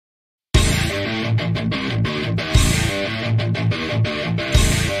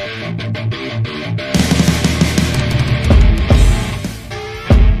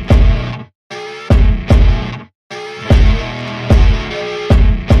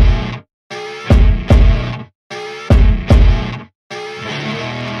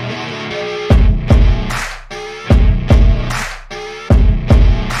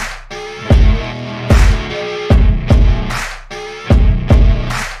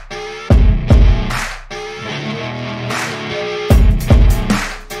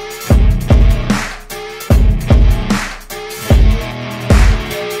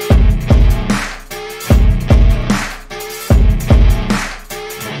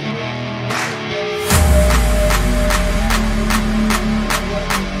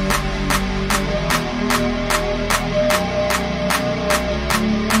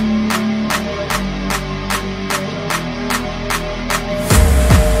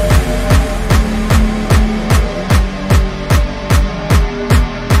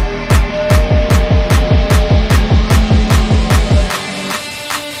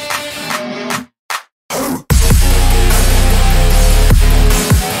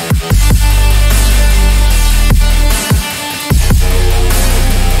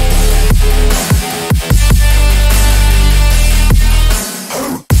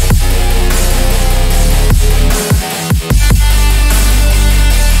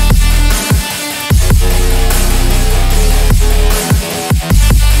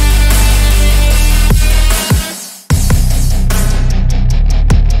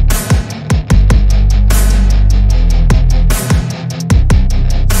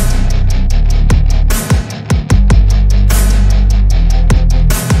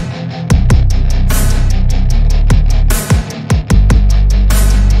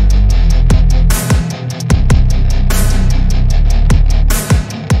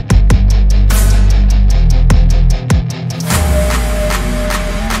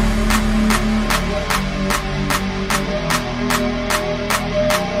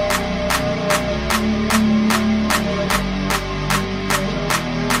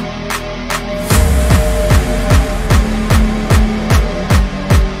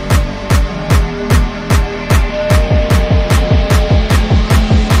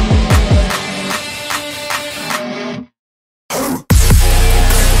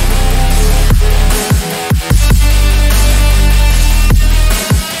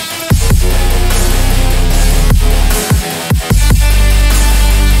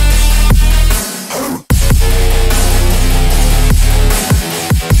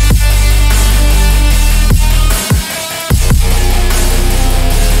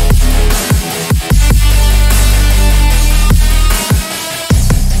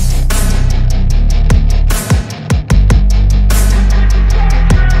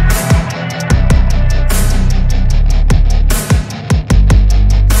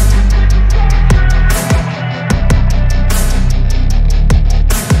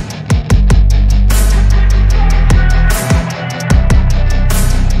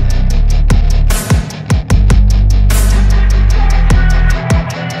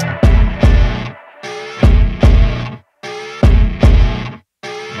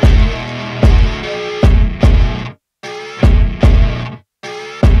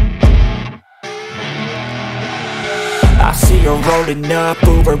I see her rolling up,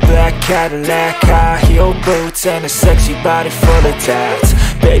 Uber black Cadillac, high heel boots and a sexy body full of tats.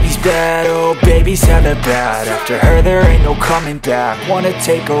 Baby's bad, oh baby's hella bad. After her there ain't no coming back. Wanna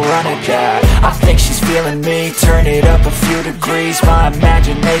take a run at that. I think she's feeling me, turn it up a few degrees. My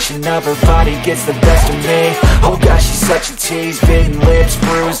imagination of her body gets the best of me. Oh gosh, she's such a tease, bitten lips,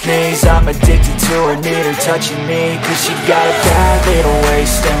 bruised knees. I'm addicted to her, need her touching me. Cause she got a bad little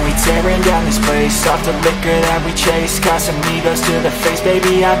waist, and we tearing down this place. Off the liquor that we chase, Casamigos to the face.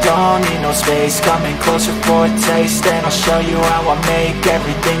 Baby, I don't need no space. Coming closer for a taste, and I'll show you how I make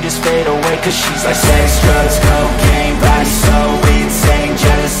everything just fade away. Cause she's like sex, drugs, cocaine, body so insane.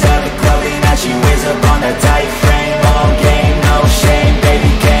 Jealous of the clothing that she wears up on that tight frame. All game, no shame,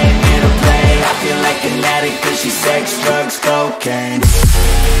 baby came here to play. I feel like an addict cause she's sex, drugs, cocaine.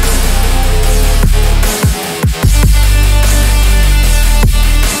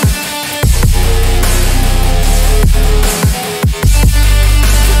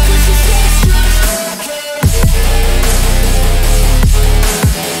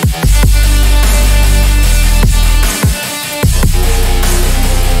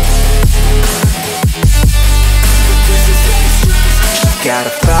 Got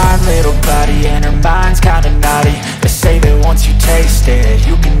a fine little body and her mind's kinda naughty. They say that once you taste it,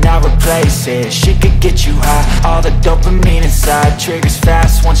 you cannot replace it. She could get you high, all the dopamine inside triggers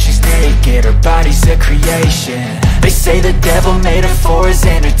fast once she's naked. Her body's a creation. They say the devil made her for his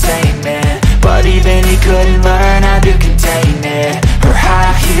entertainment, but even he couldn't learn how to contain it. Her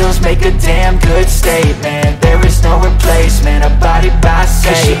high heels make a damn good statement. There is no replacement, a body by Satan.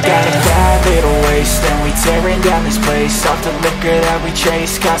 Cause she got a bad little waist, and we tearing down this place. Off the liquor that we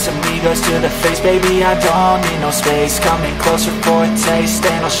chase, Casamigos to the face. Baby, I don't need no space. Coming closer for a taste,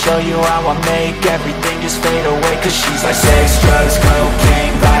 and I'll show you how I make everything just fade away. Cause she's like sex, drugs,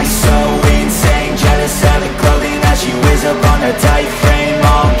 cocaine, body so insane. Jealous of the clothing that she wears up on her tight frame.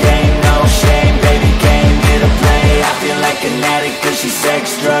 All game, no shame, baby came here to play. I feel like an addict cause she's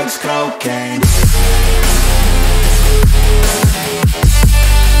sex, drugs, cocaine.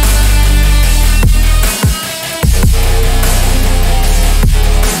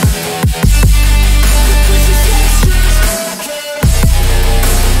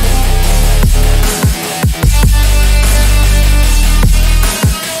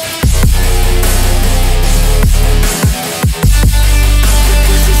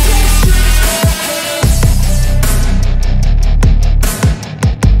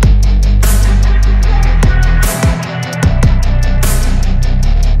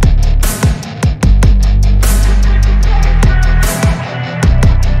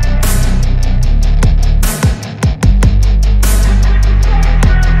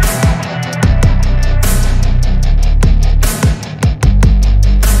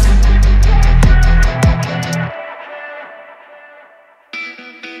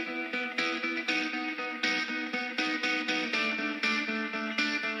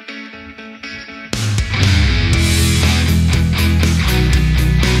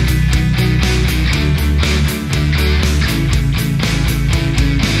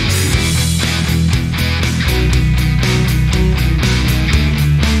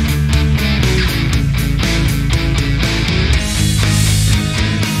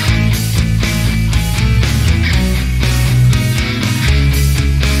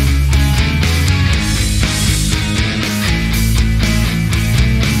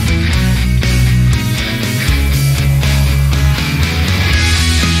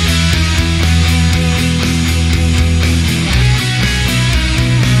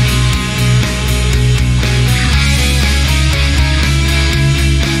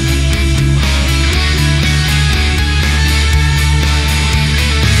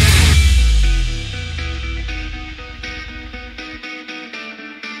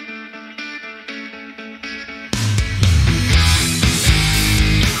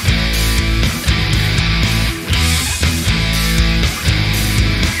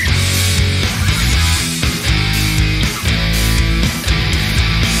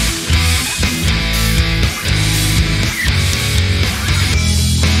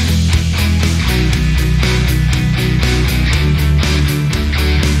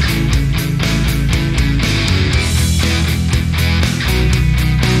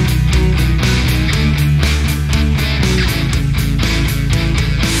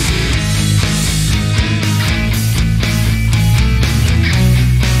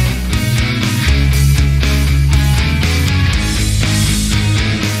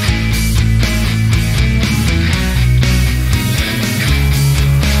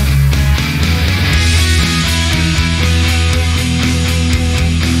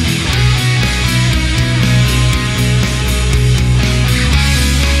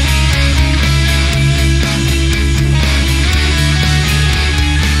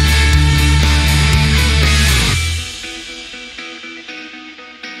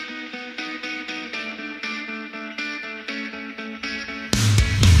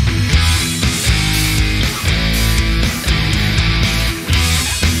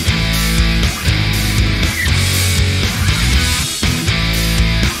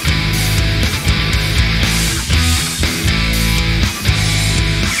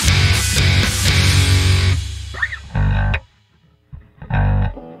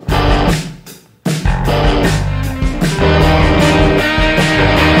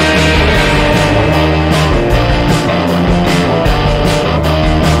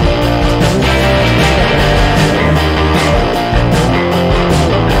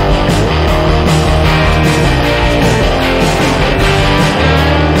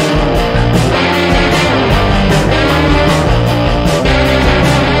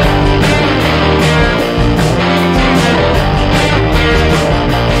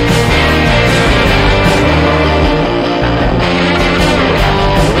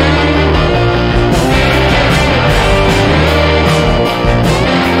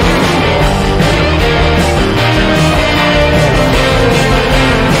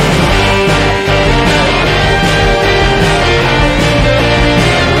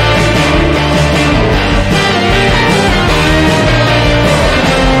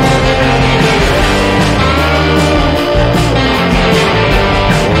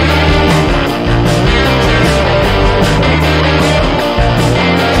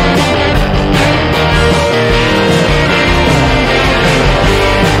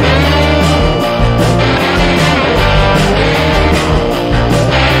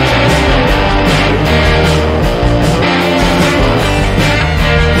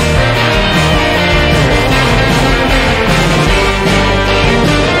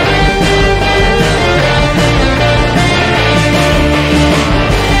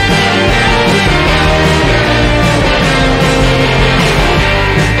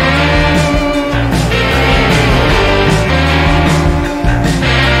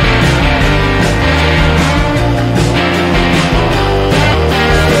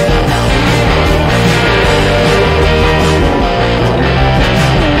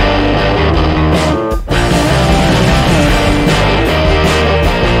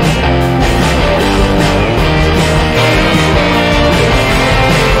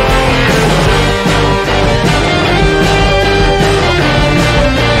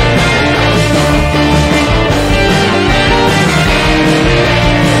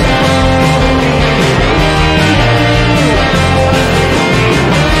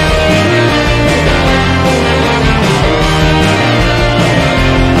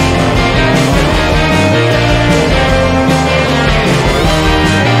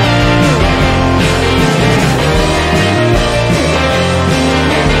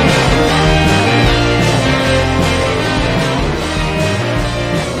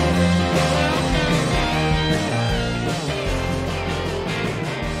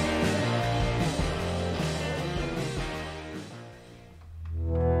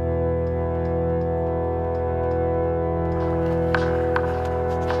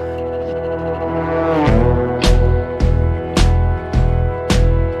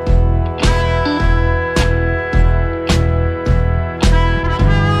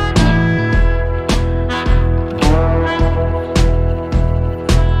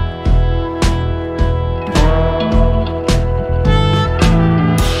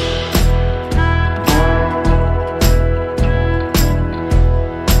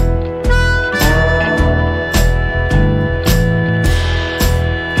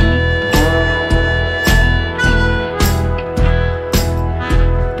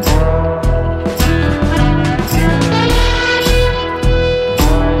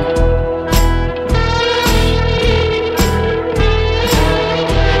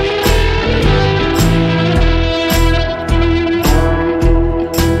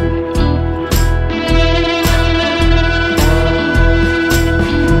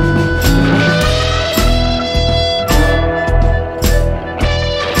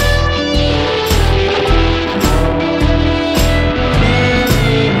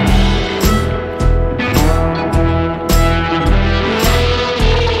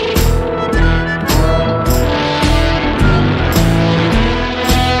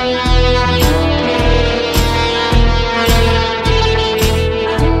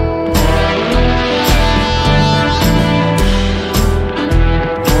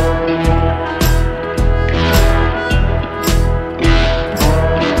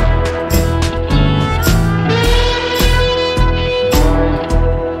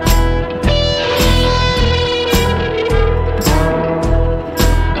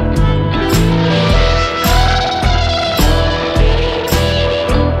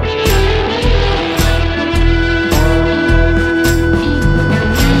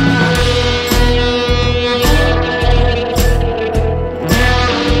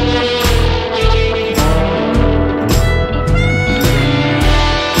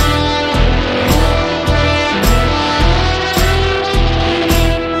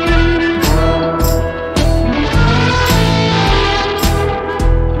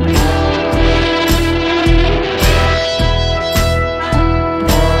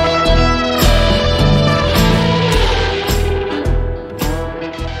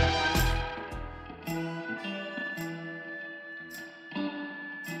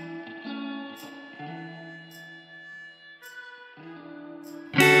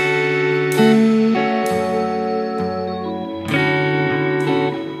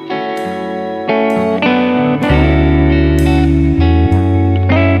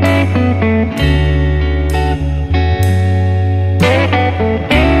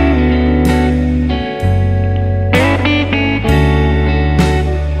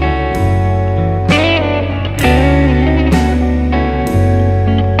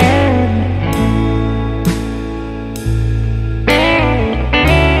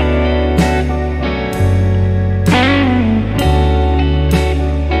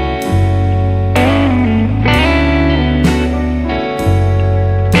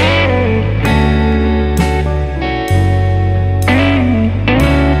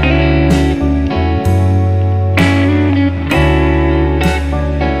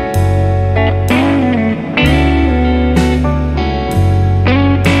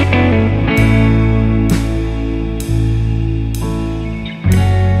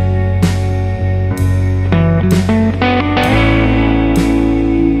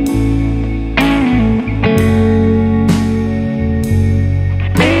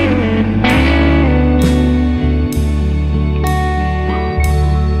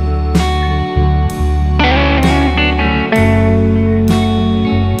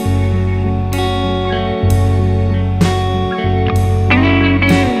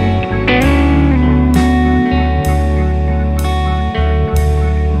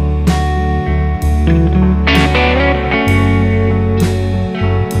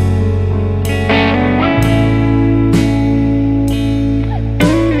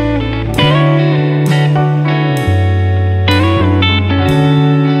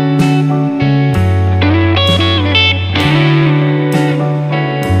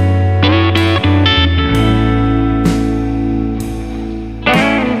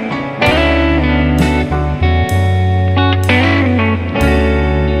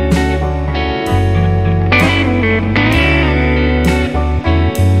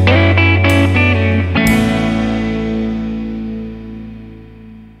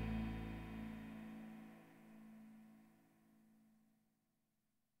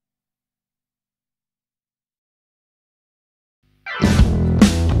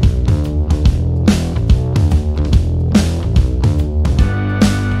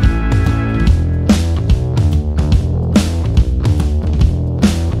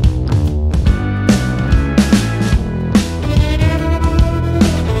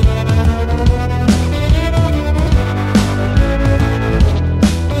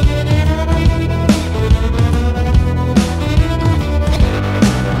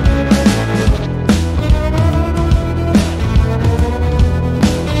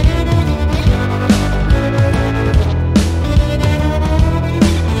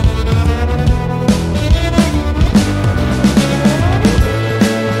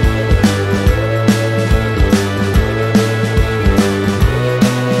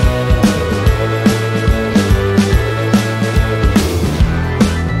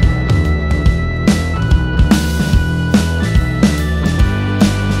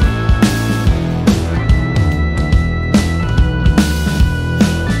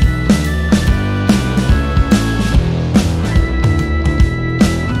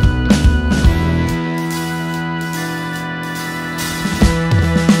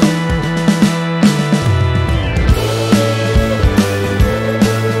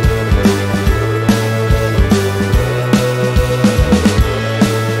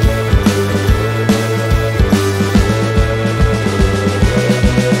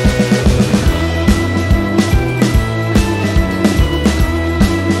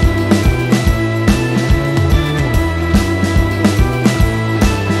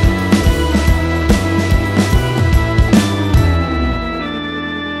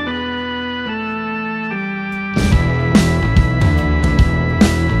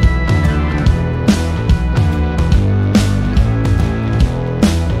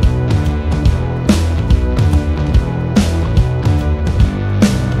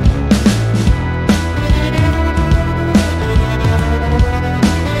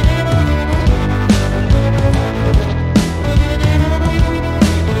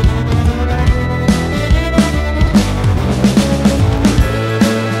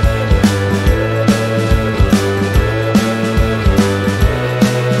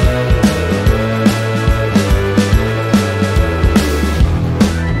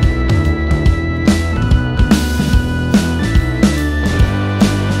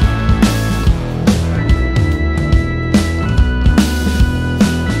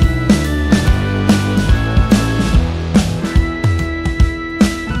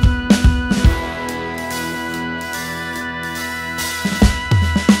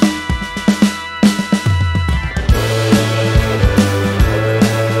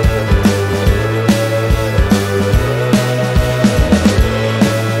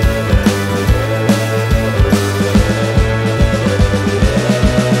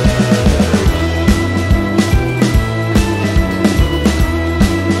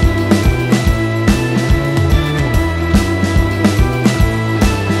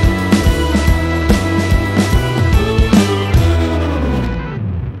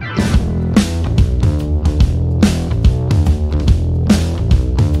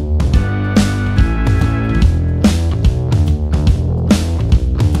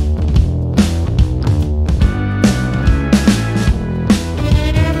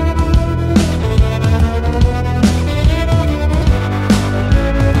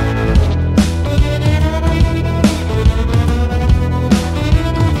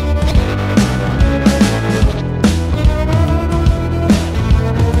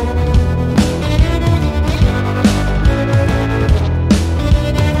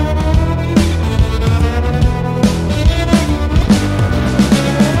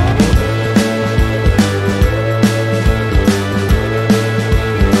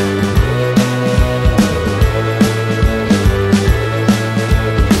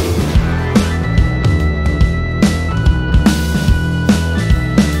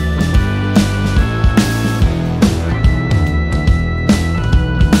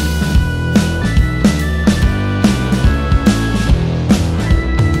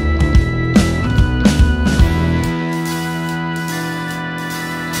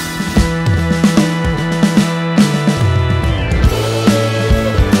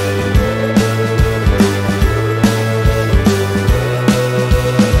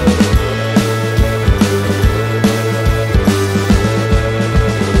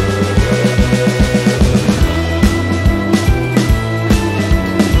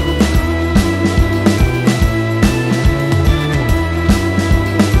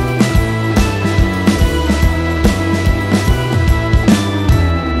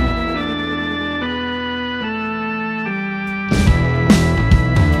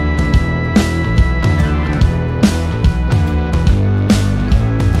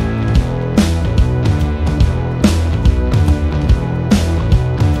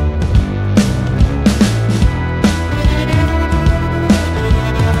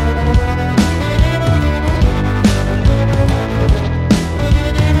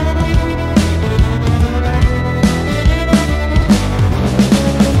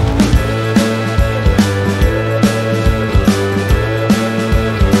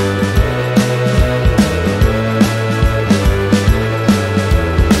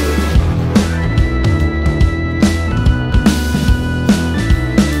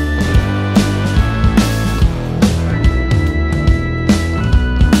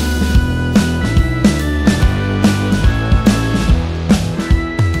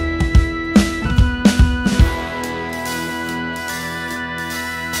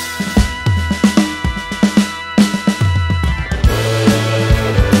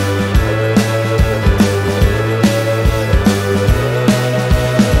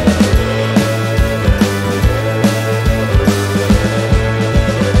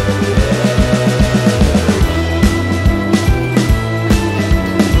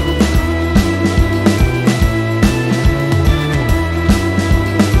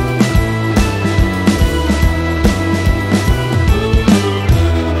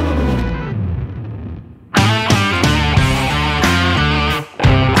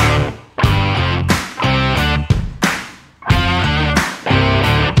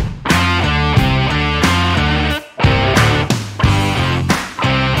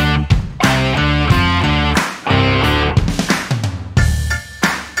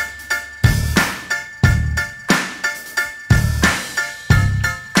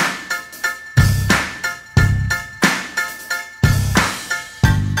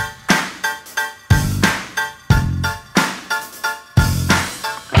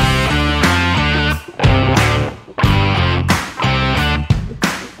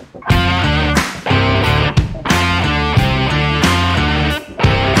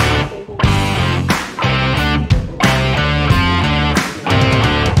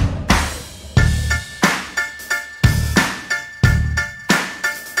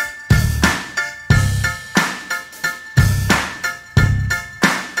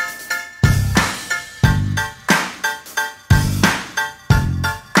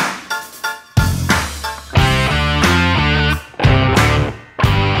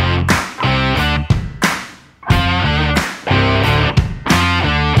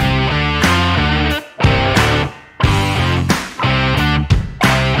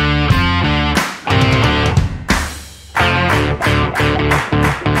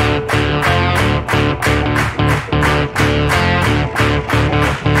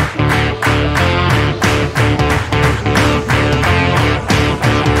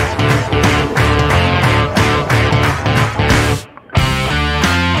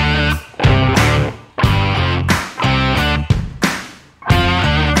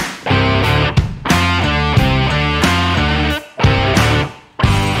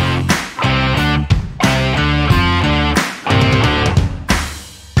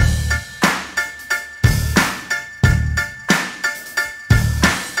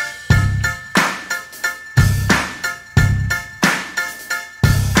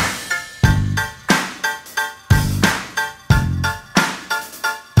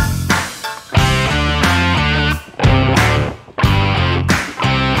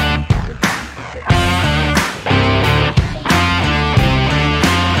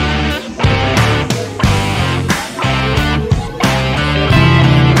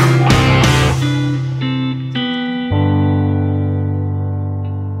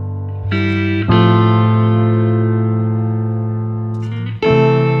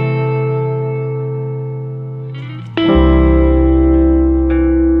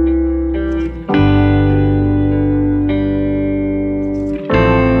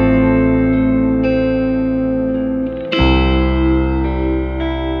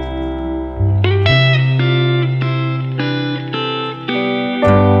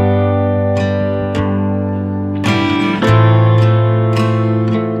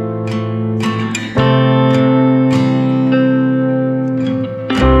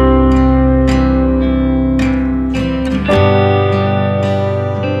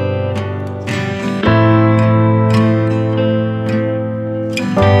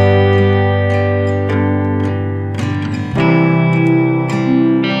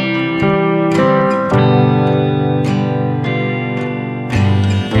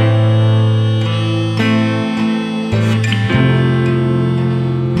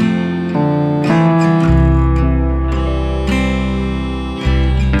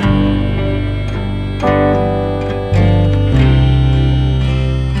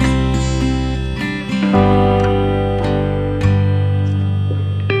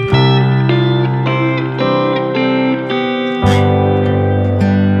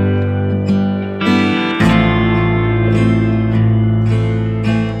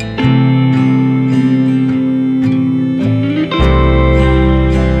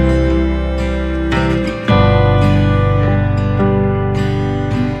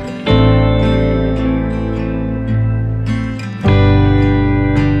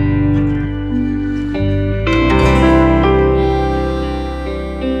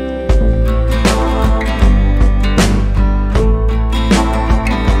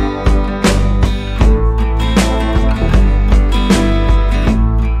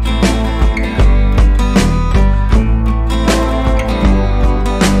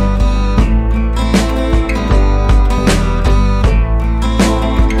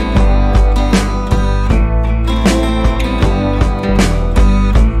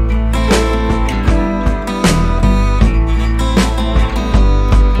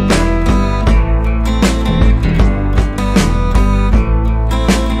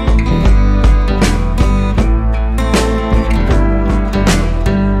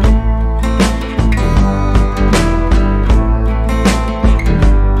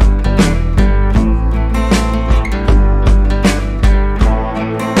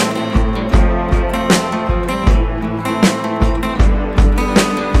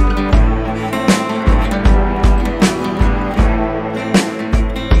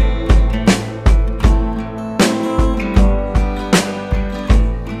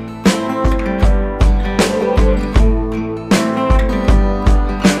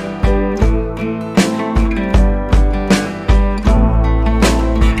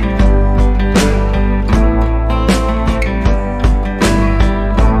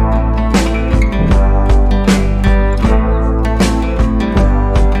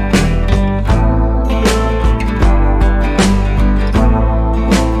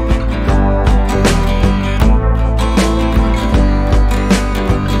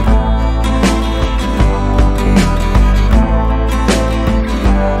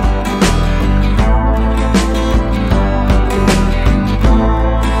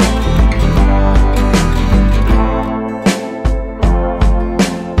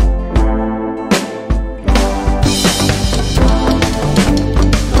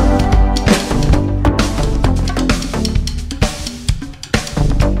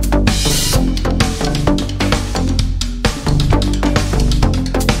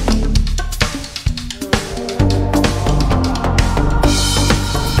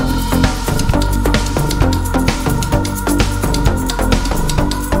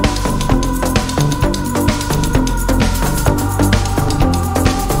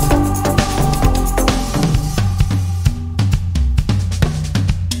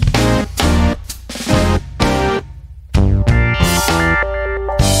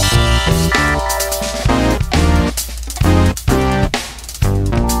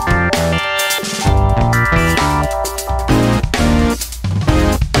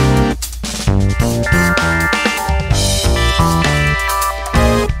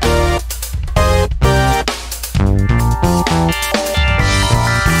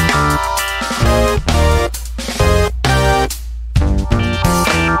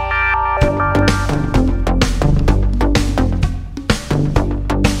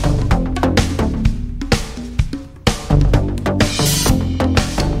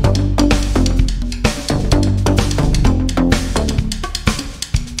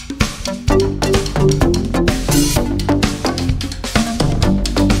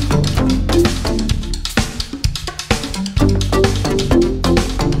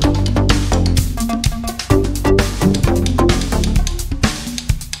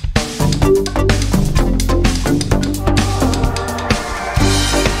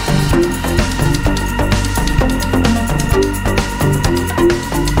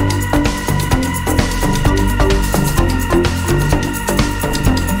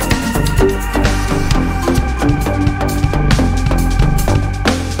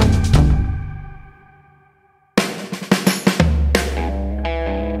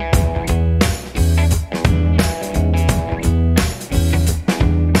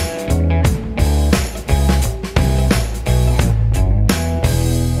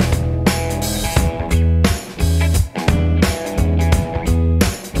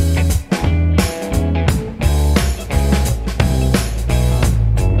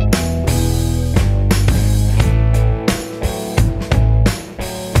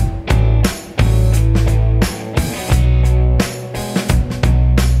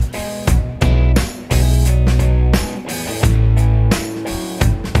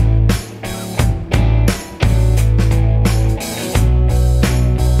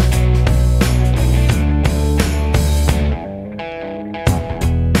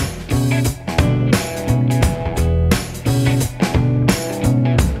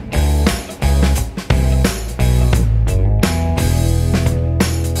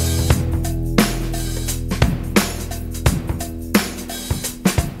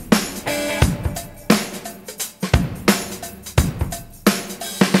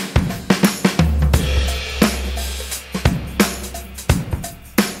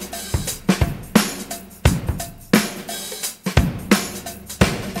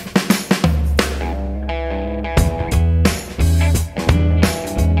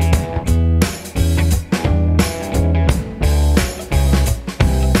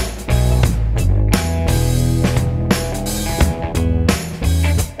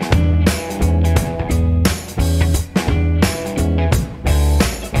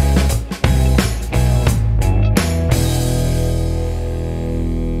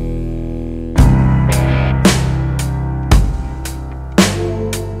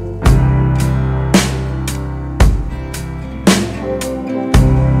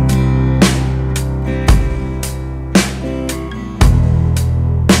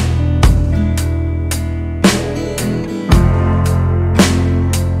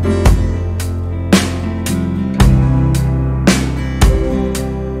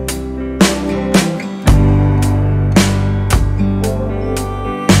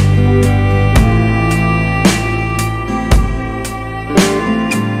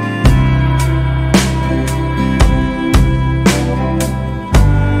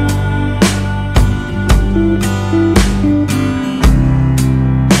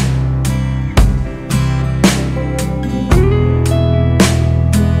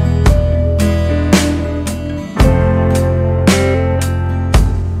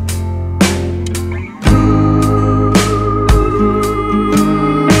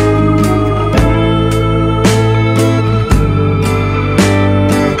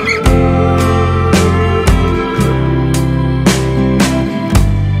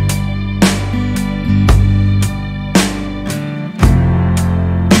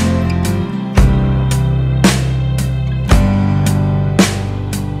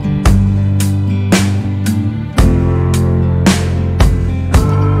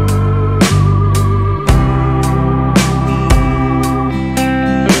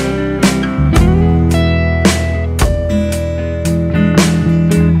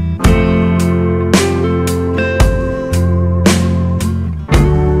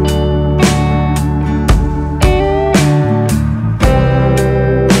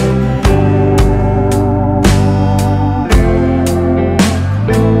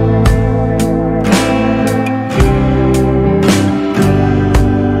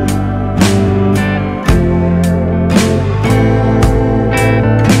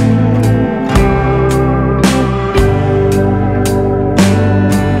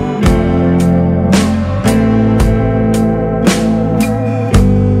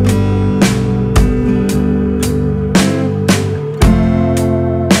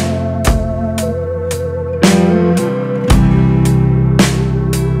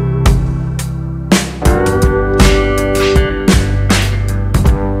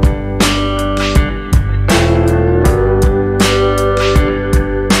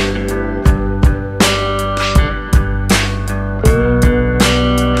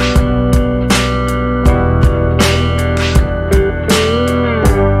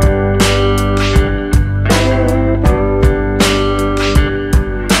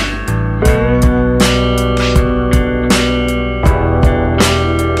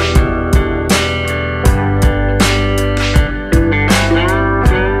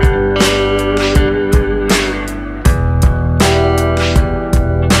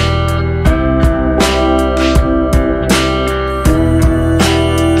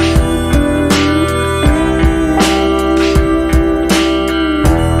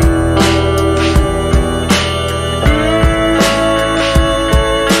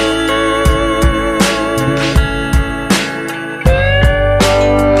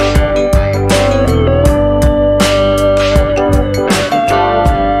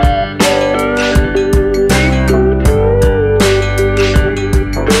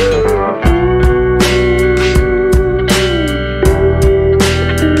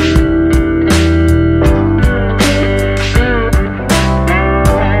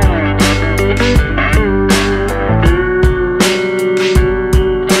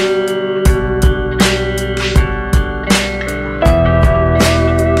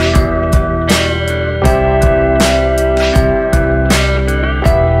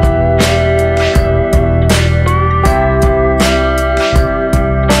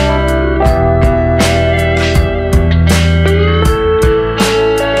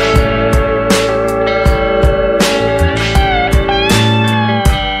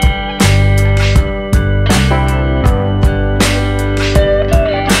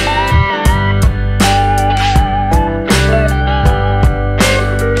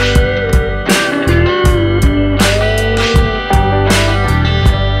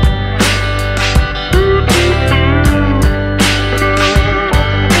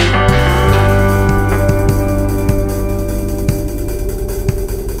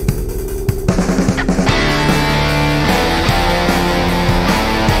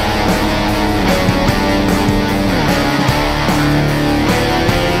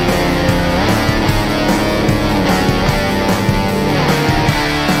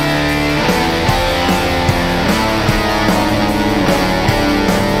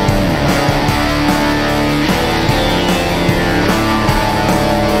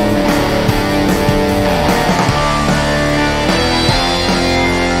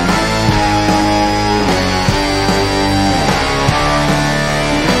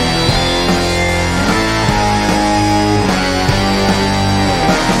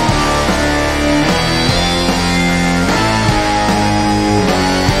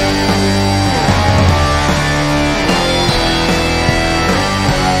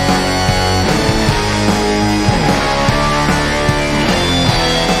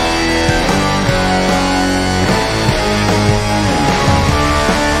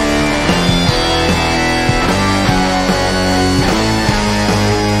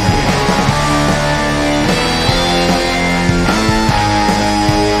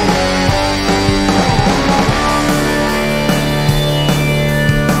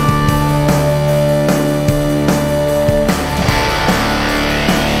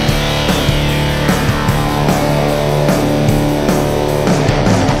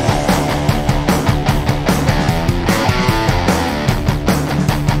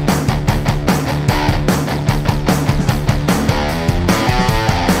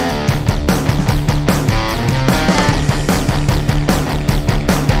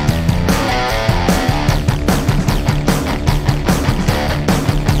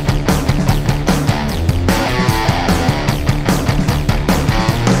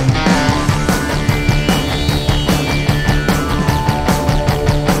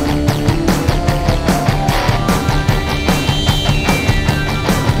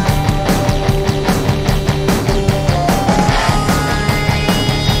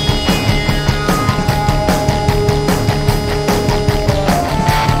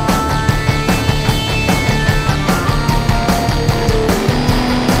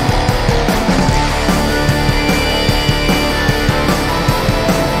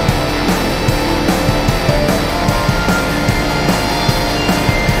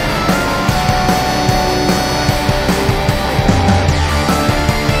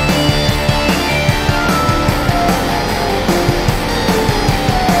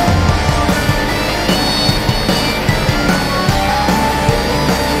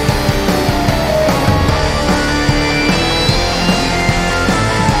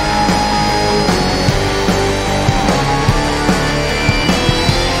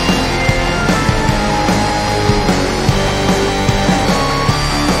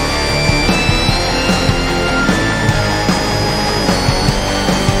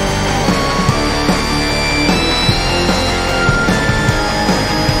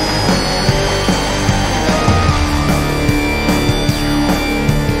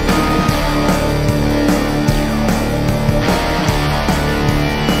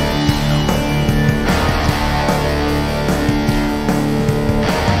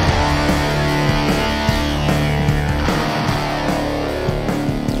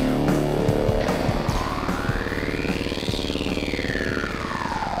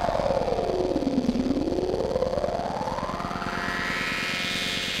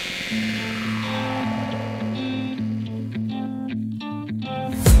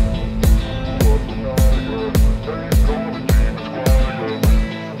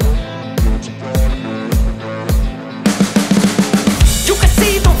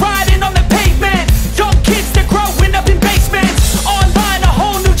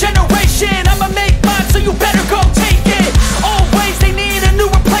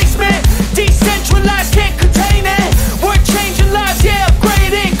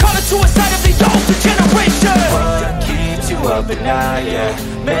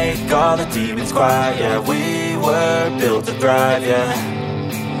 all the demons quiet. Yeah, we were built to thrive, yeah.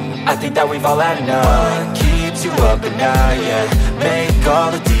 I think that we've all had enough. What keeps you up at night, yeah. Make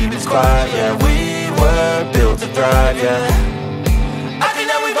all the demons quiet, yeah. We were built to thrive, yeah. I think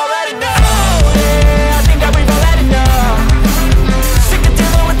that we've all had enough. Oh, yeah, I think that we've all had enough. Sick of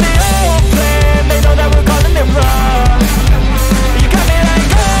dealing with the old plan. They know that we're calling it wrong. You got me like,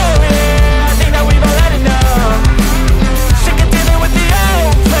 oh yeah, I think that we've all had enough. Sick of dealing with the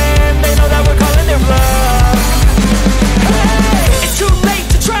old plan. They know that we're calling it wrong. Hey, it's too late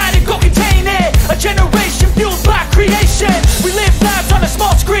to try to go contain it. A generation fueled by creation. We live lives on a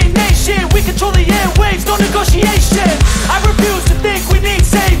small screen nation. We control the airwaves, no negotiation. I refuse to think we need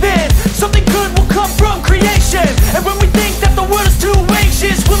saving. Something good will come from creation. And when we think that the world is too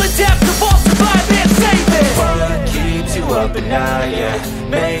anxious, we'll adapt, evolve, survive and save it. What keeps you up at night, yeah.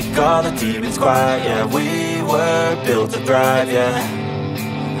 Make all the demons quiet, yeah. We were built to thrive, yeah.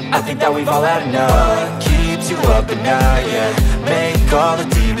 I think that we've all had enough. What keeps you up at night, yeah. Make all the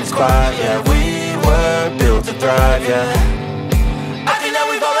demons quiet, yeah. We were built to thrive, yeah. I think that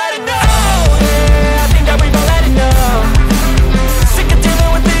we've all had enough. Oh, yeah, I think that we've all had enough. Sick of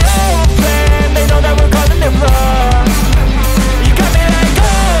dealing with the old plan. They know that we're calling it wrong. You got me like,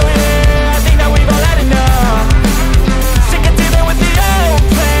 oh yeah, I think that we've all had enough. Sick of dealing with the old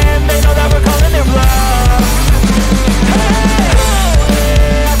plan. They know that we're calling it wrong. Hey, oh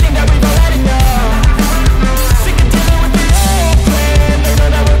yeah, I think that we've all had enough. Sick of dealing with the old plan. They know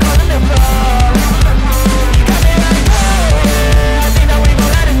that we're calling it wrong. You got me like, oh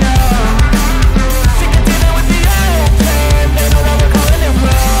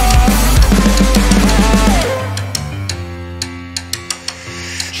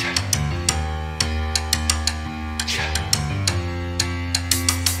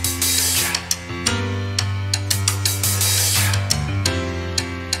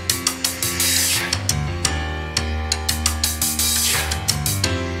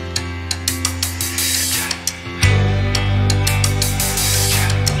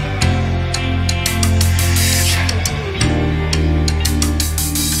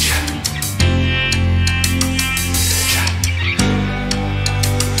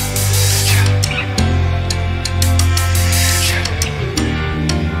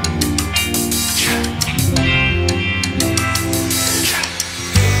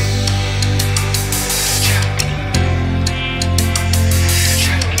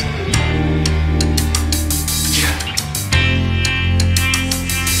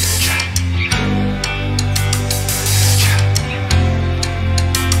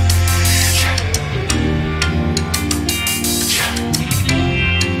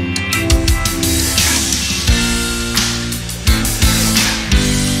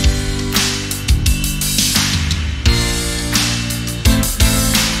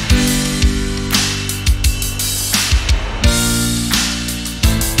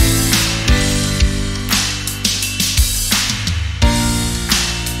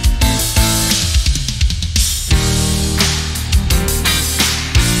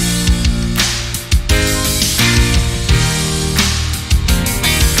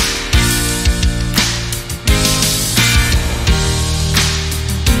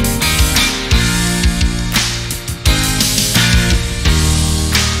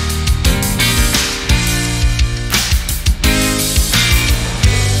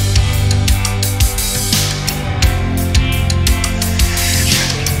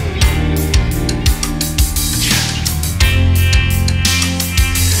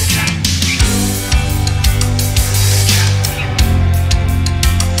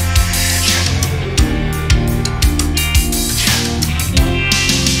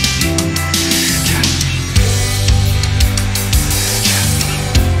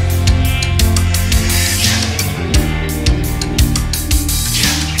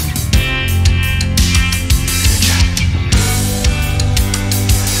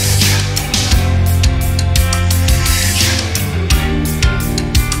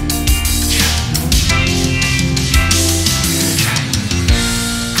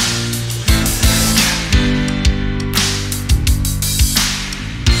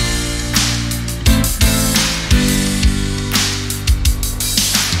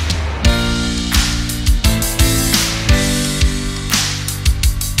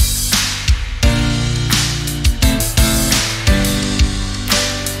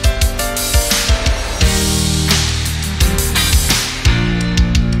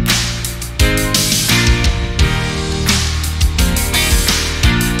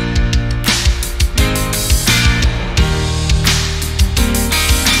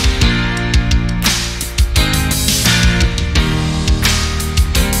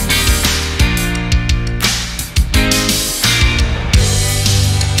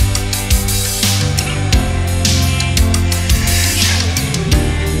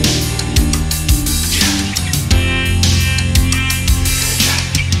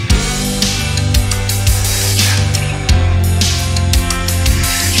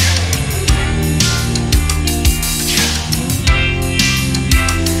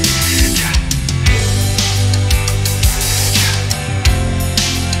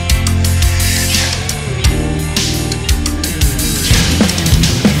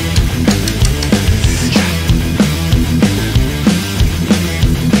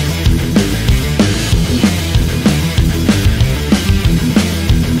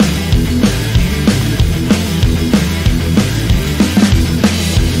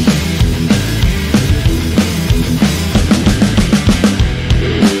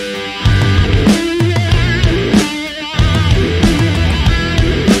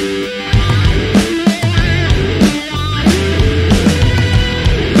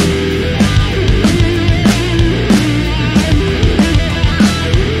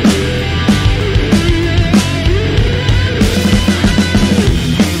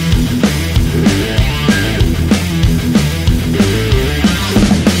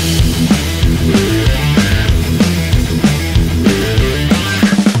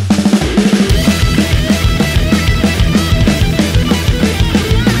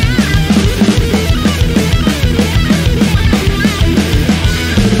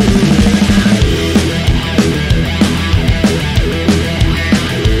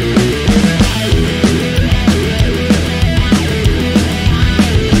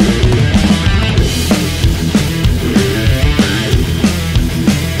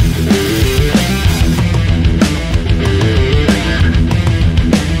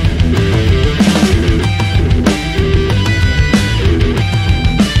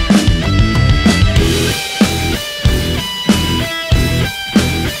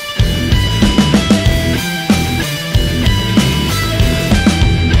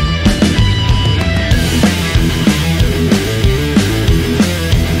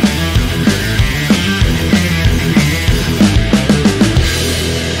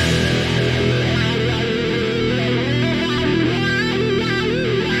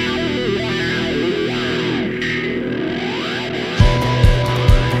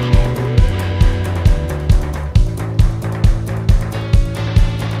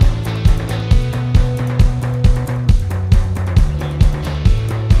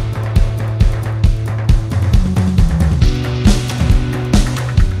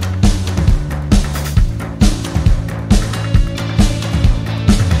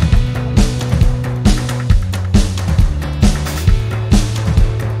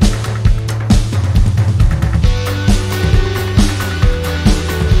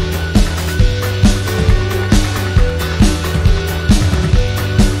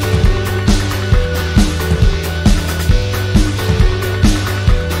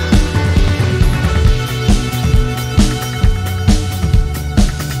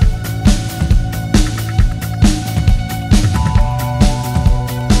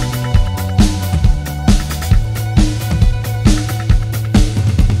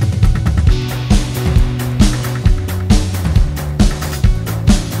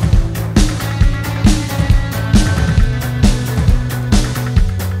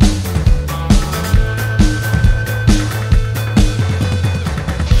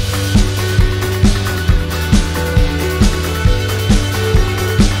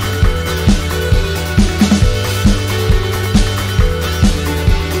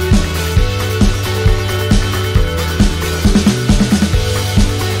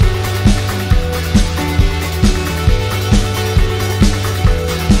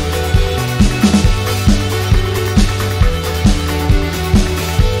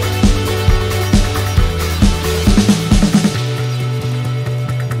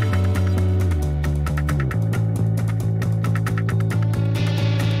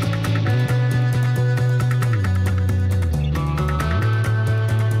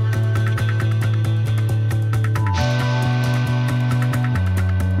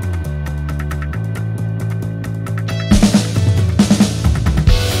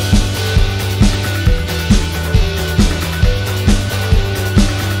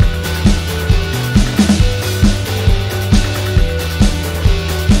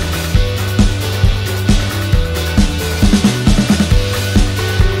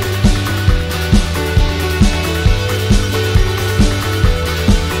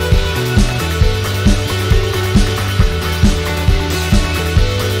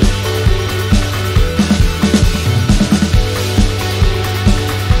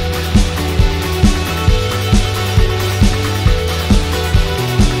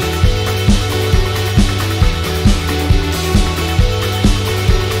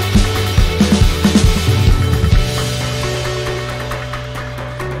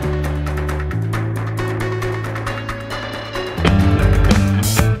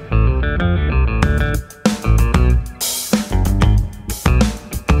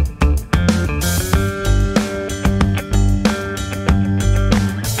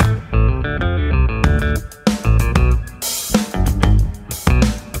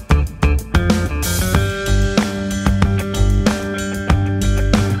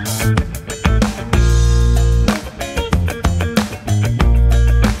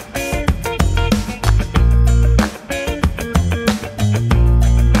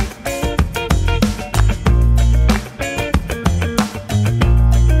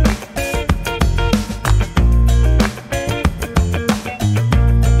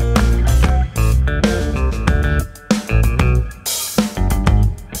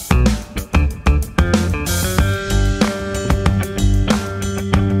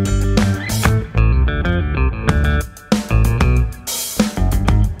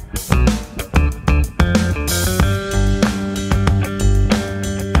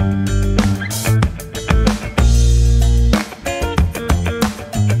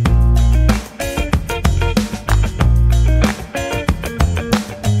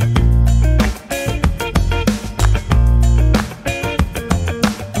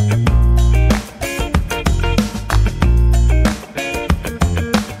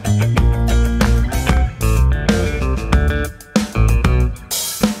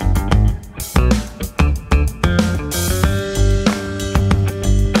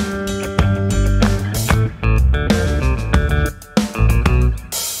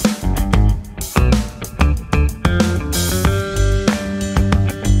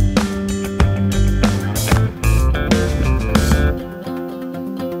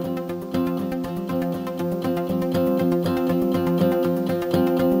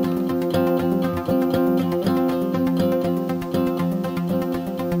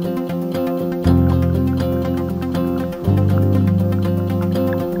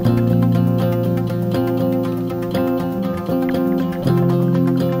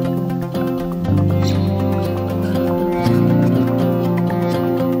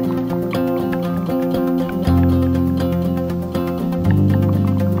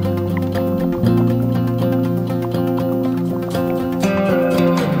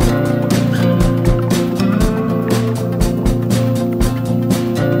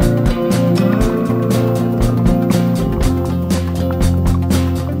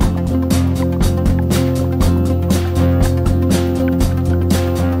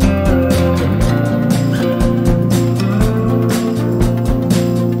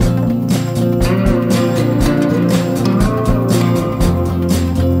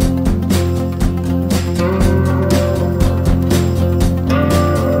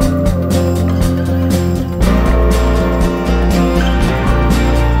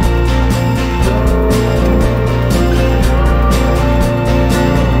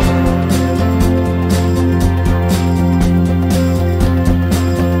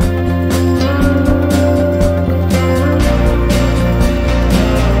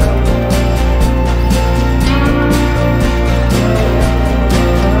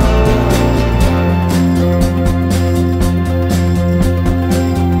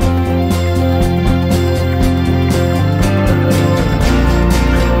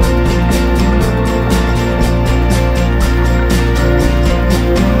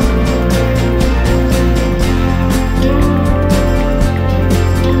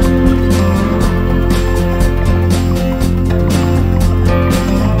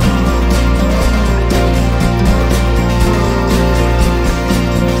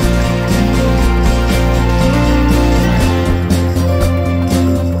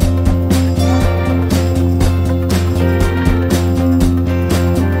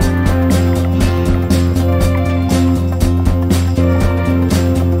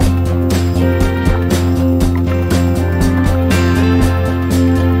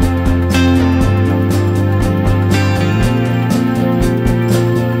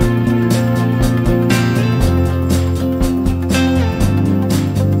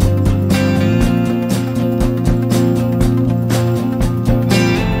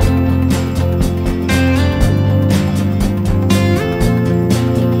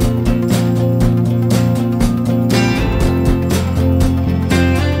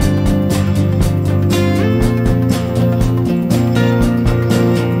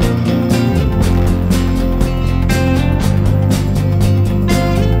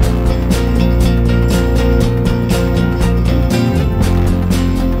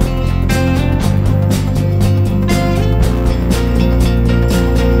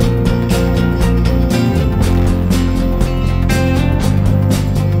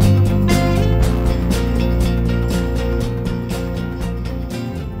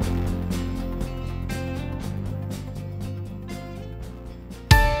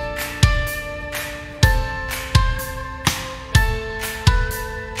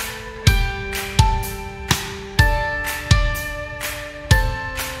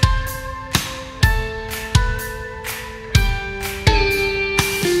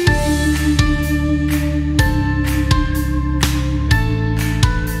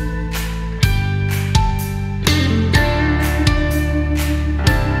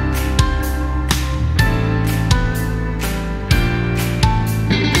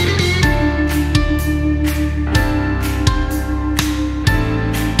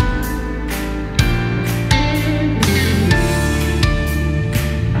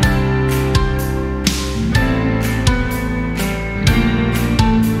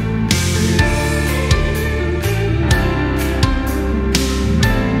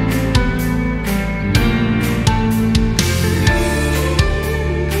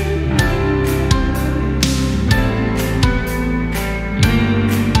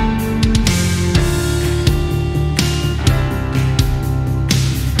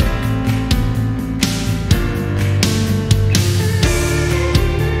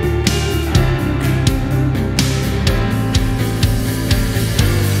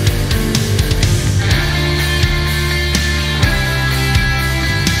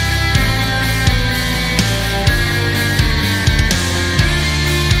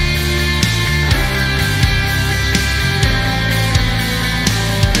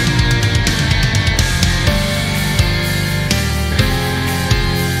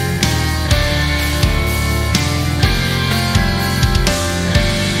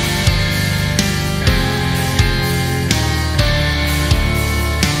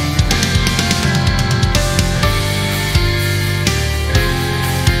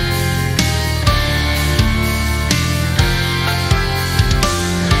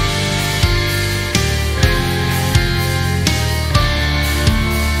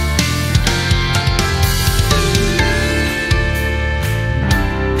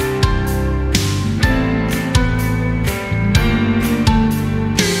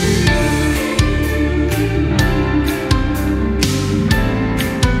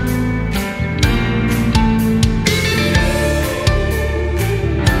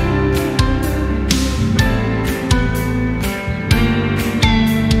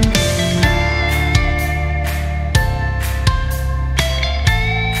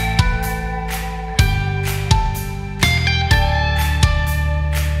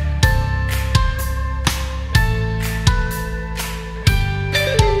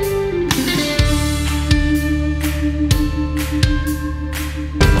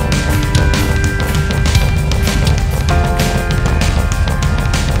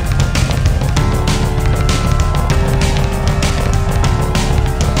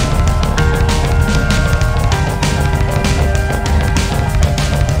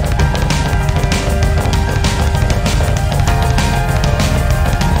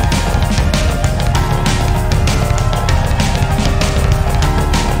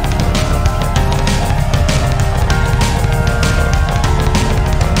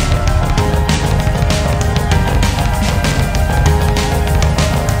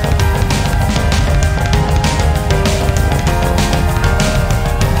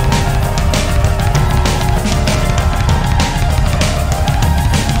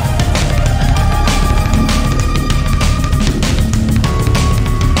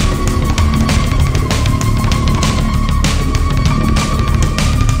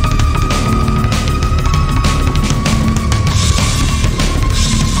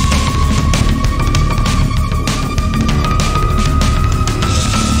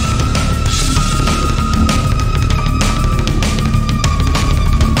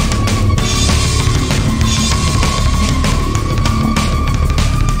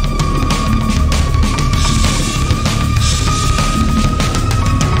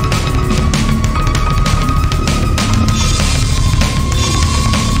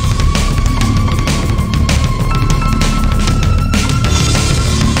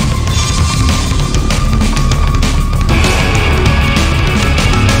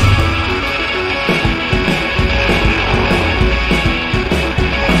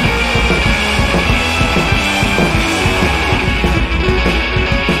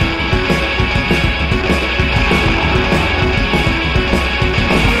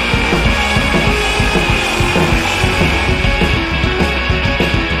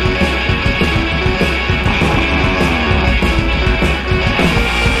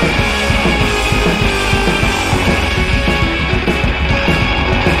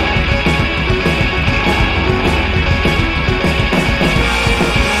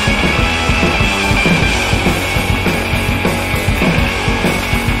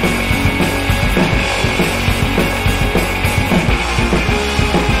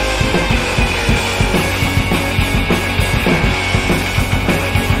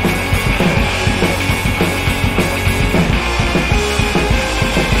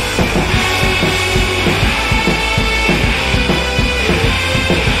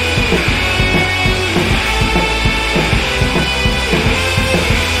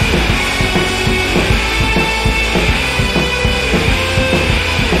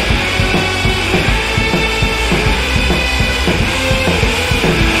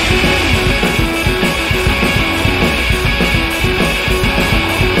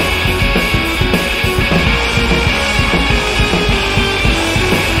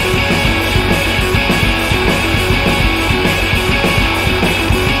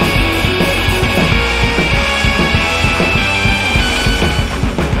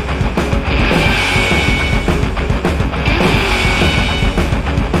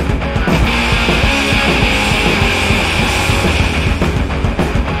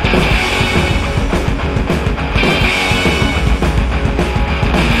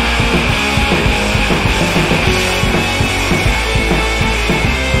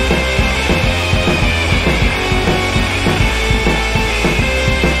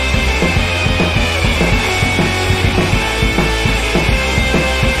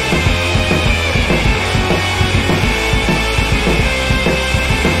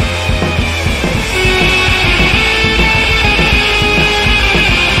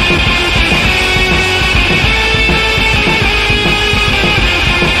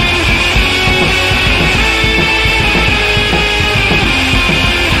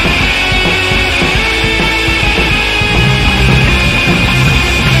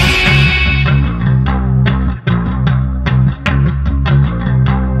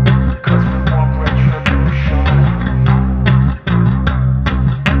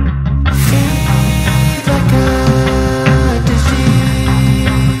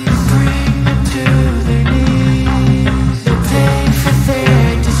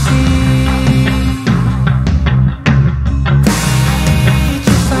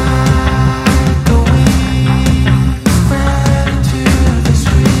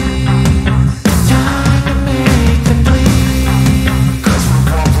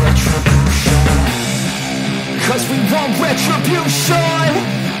retribution.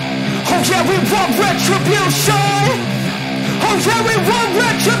 Oh yeah, we want retribution. Oh yeah, we want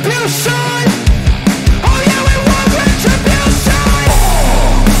retribution. Oh yeah, we want retribution.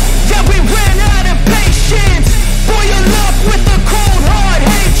 Yeah, we ran out of patience. Boil up with the cold hard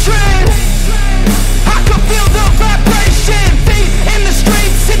hatred. I can feel the vibration. Feet in the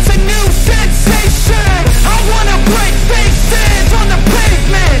streets, it's a new sensation. I wanna break faces on the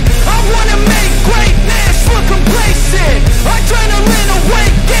pavement. I wanna make greatness look complacent. Adrenaline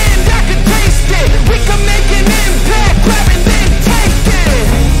awakened, I can taste it. We can make an impact, grab and then take it.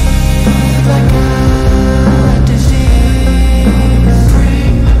 Like a disease,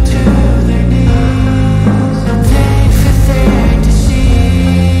 bring them to their knees. No pain for fantasy.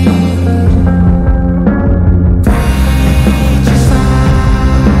 Rage is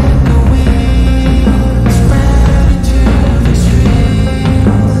like a weed, spread into the streets.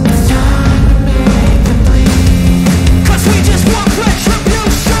 It's time to make them bleed. 'Cause we just want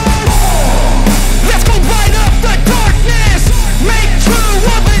retribution. Let's go light up the darkness. Make true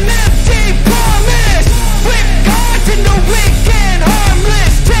of an empty promise. Flip gods into weak and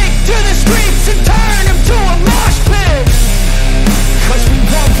harmless. Take to the streets and turn them to a mosh pit. 'Cause we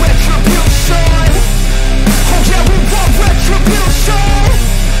want retribution. Oh yeah, we want retribution.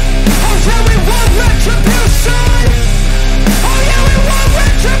 Oh yeah, we want retribution. Oh yeah, we want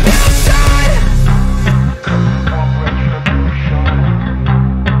retribution.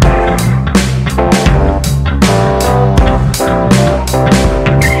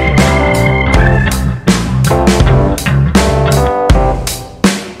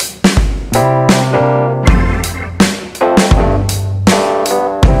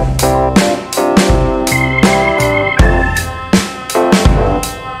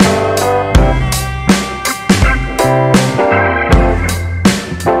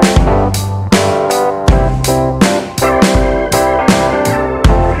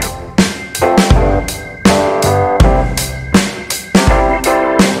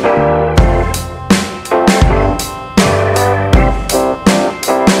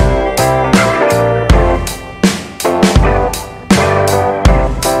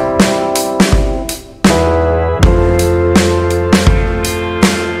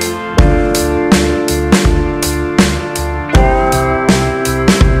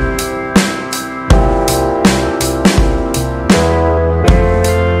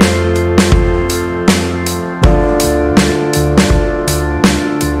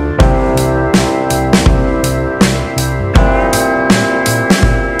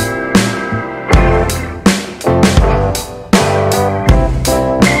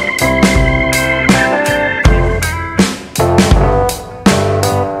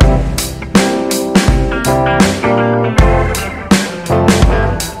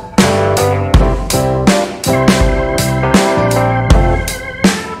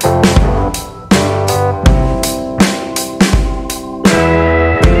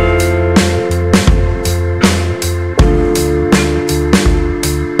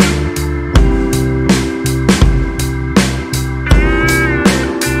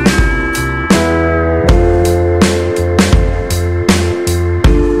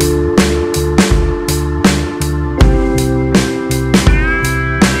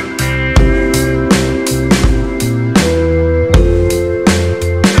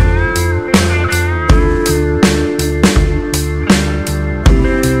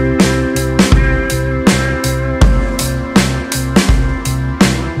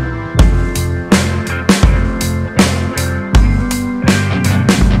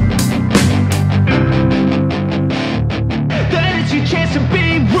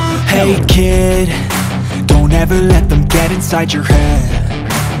 Hey kid, don't ever let them get inside your head.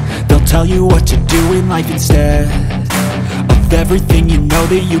 They'll tell you what to do in life instead of everything you know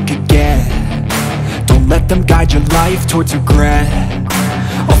that you could get. Don't let them guide your life towards regret.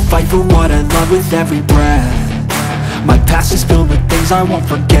 I'll fight for what I love with every breath. My past is filled with things I won't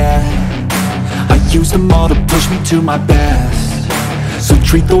forget. I use them all to push me to my best. So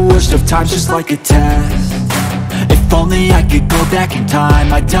treat the worst of times just like a test. If only I could go back in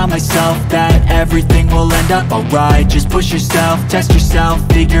time, I'd tell myself that everything will end up alright. Just push yourself, test yourself,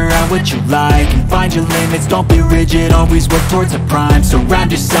 figure out what you like, and find your limits, don't be rigid, always work towards a prime.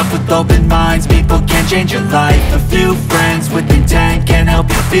 Surround yourself with open minds, people can change your life. A few friends with intent can help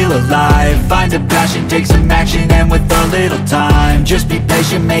you feel alive. Find a passion, take some action, and with a little time, just be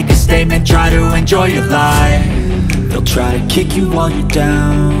patient, make a statement, try to enjoy your life. They'll try to kick you while you're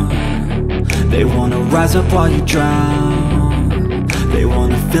down. They wanna rise up while you drown. They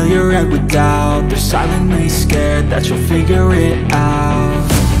wanna fill your head with doubt. They're silently scared that you'll figure it out.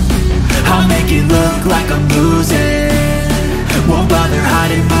 I'll make it look like I'm losing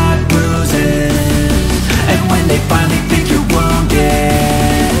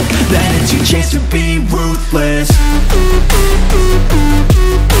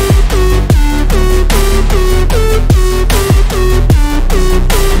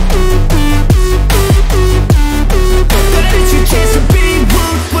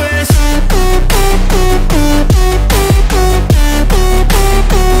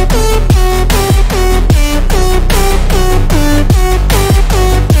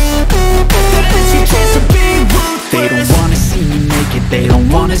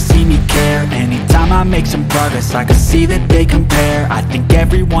stares, I can see that they compare. I think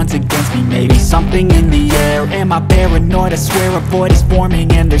everyone's against me, maybe something in the air. Am I paranoid? I swear a void is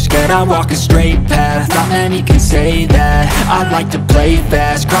forming and they're scared. I walk a straight path, not many can say that. I like to play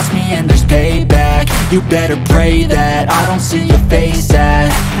fast, cross me and there's payback. You better pray that I don't see your face at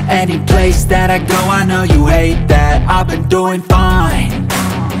any place that I go. I know you hate that. I've been doing fine,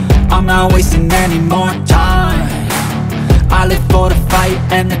 I'm not wasting any more time. I live for the fight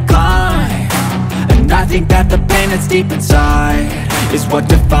and the climb, and I think that the pain that's deep inside is what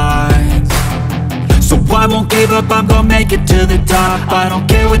defines. So I won't give up, I'm gonna make it to the top. I don't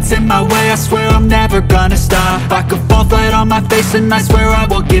care what's in my way, I swear I'm never gonna stop. I could fall flat on my face and I swear I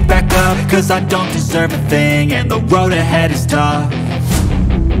won't get back up, cause I don't deserve a thing and the road ahead is tough.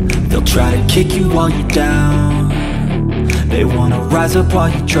 They'll try to kick you while you're down, they wanna rise up while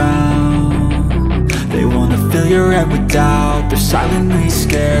you drown. They wanna fill your head with doubt, they're silently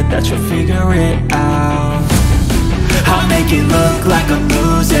scared that you'll figure it out. I'll make it look like I'm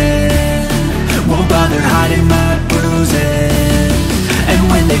losing, won't bother hiding my bruises. And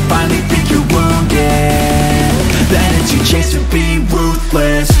when they finally think you're wounded, then it's your chance to be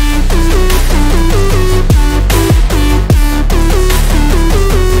ruthless.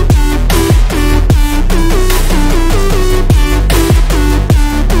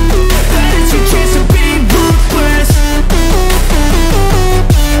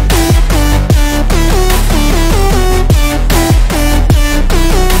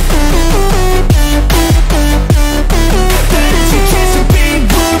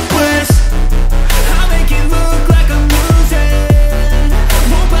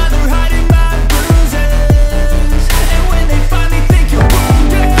 Hiding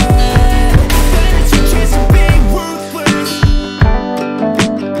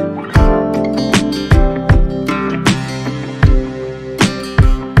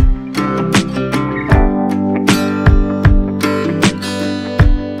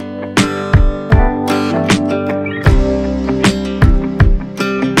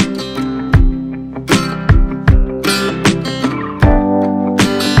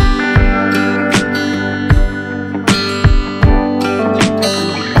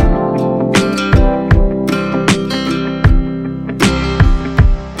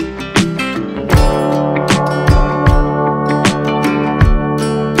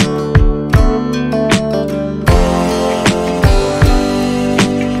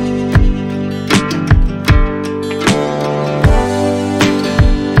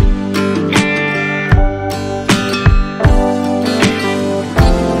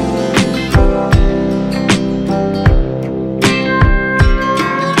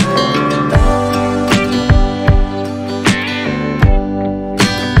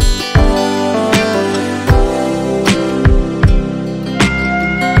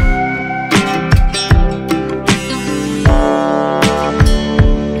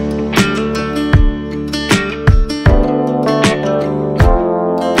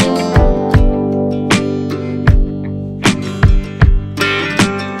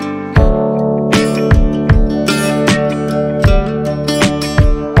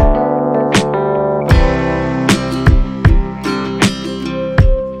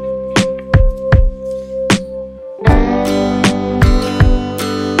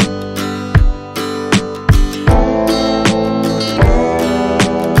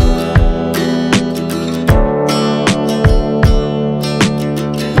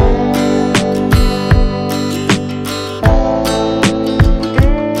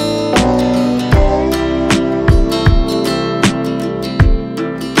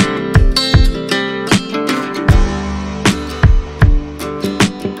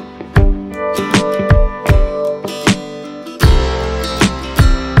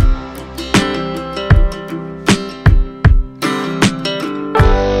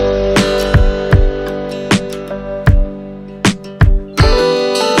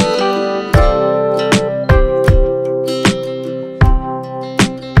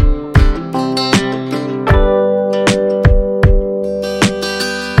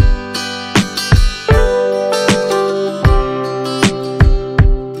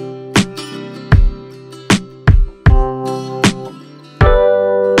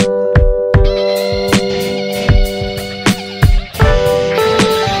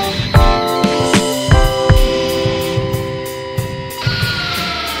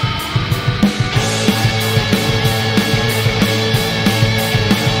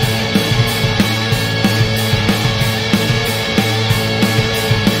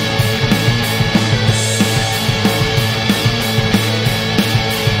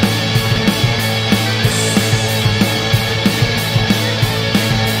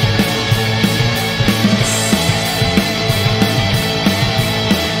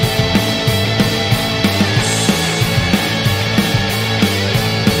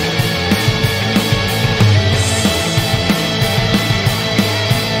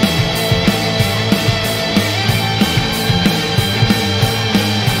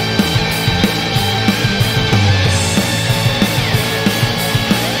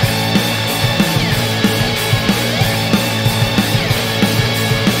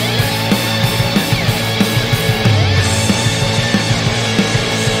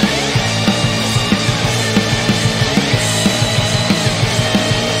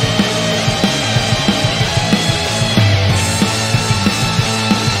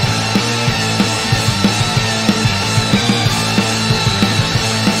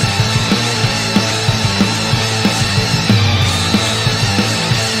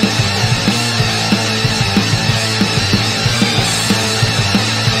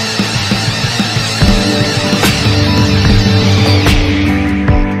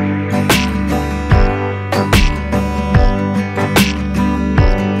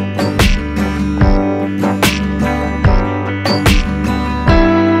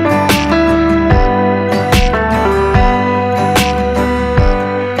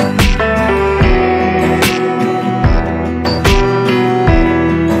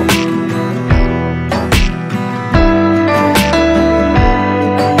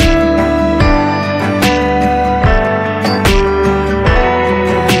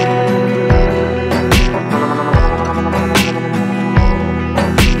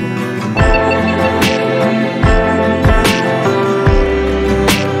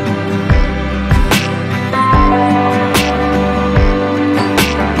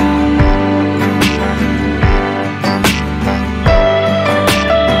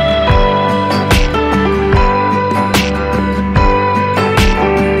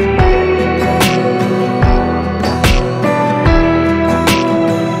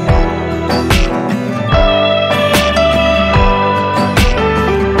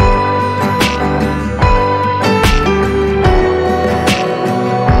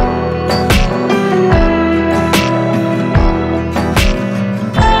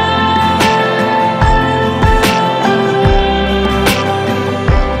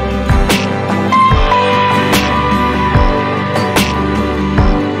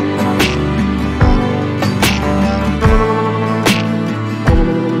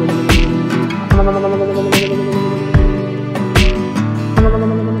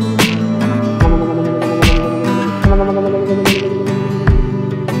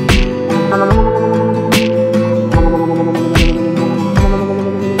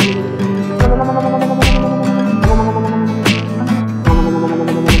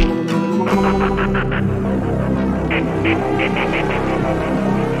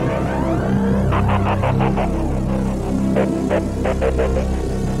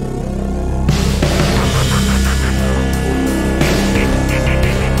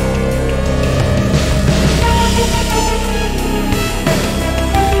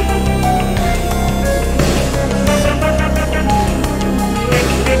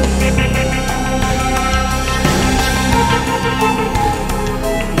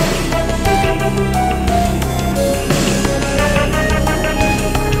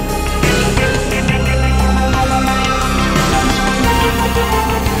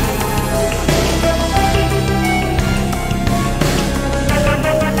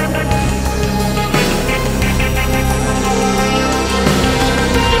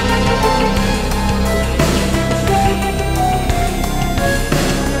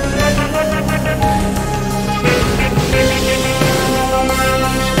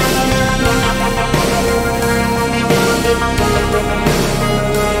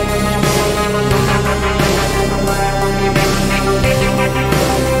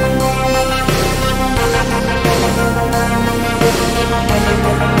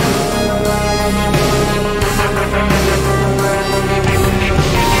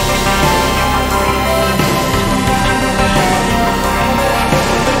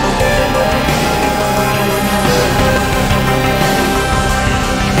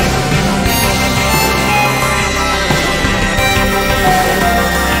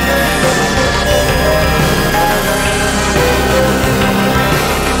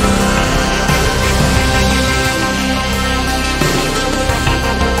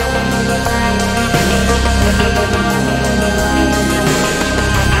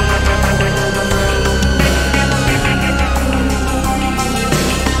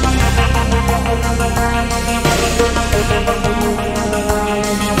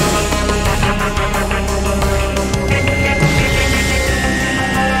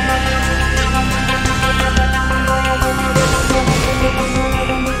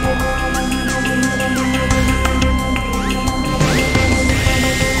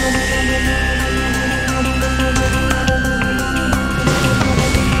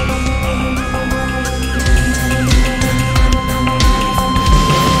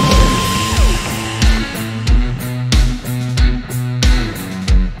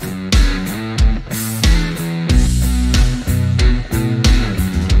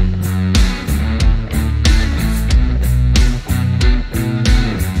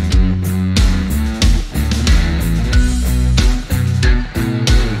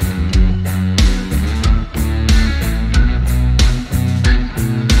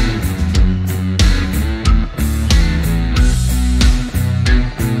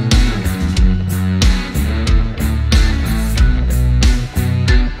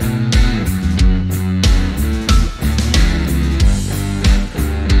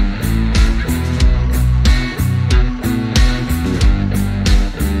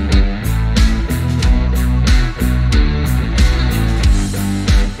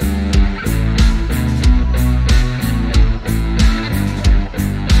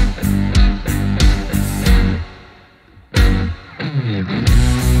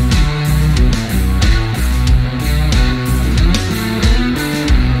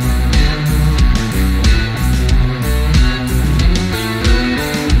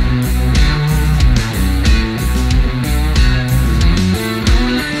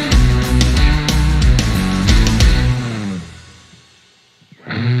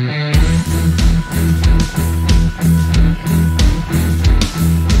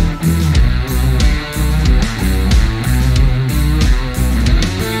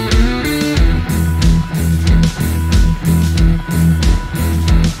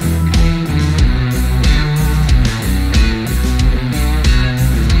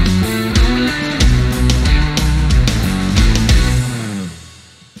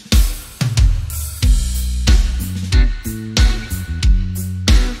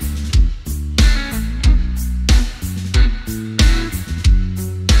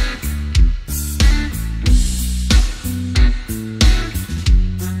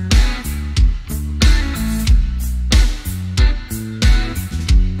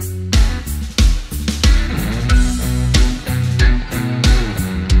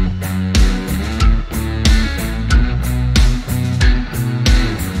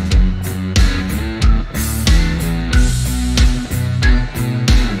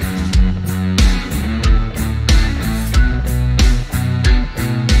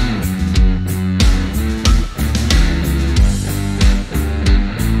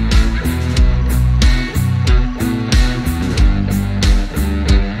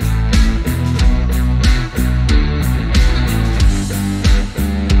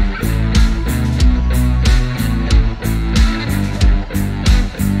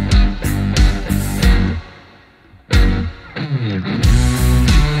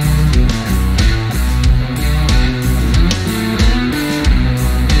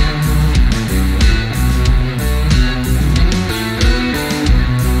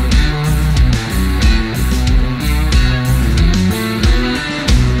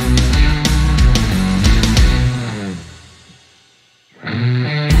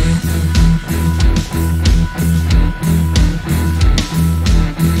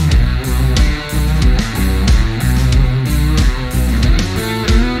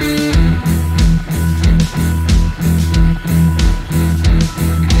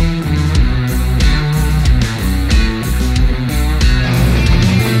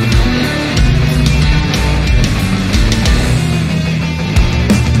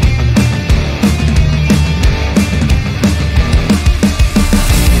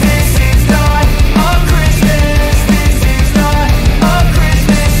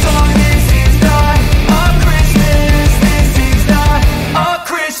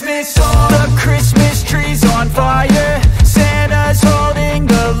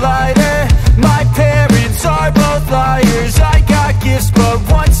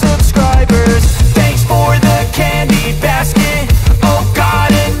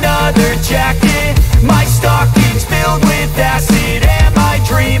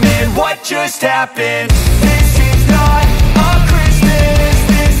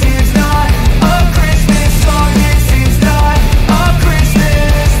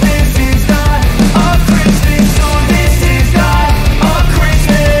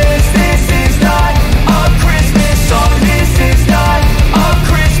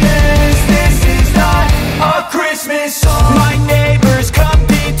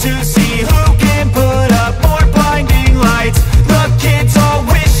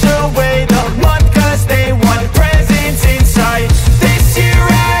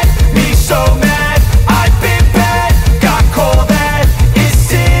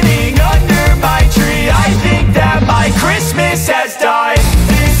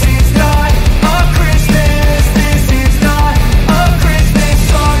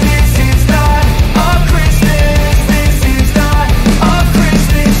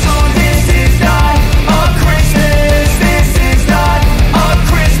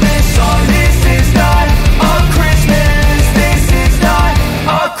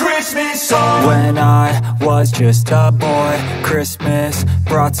song. When I was just a boy, Christmas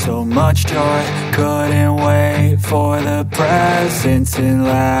brought so much joy. Couldn't wait for the presents and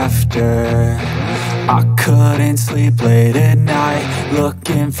laughter. I couldn't sleep late at night,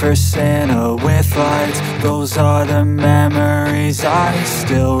 looking for Santa with lights. Those are the memories I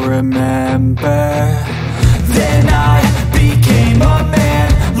still remember. Then I became a man,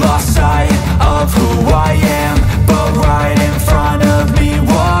 lost sight of who I am, but right in front of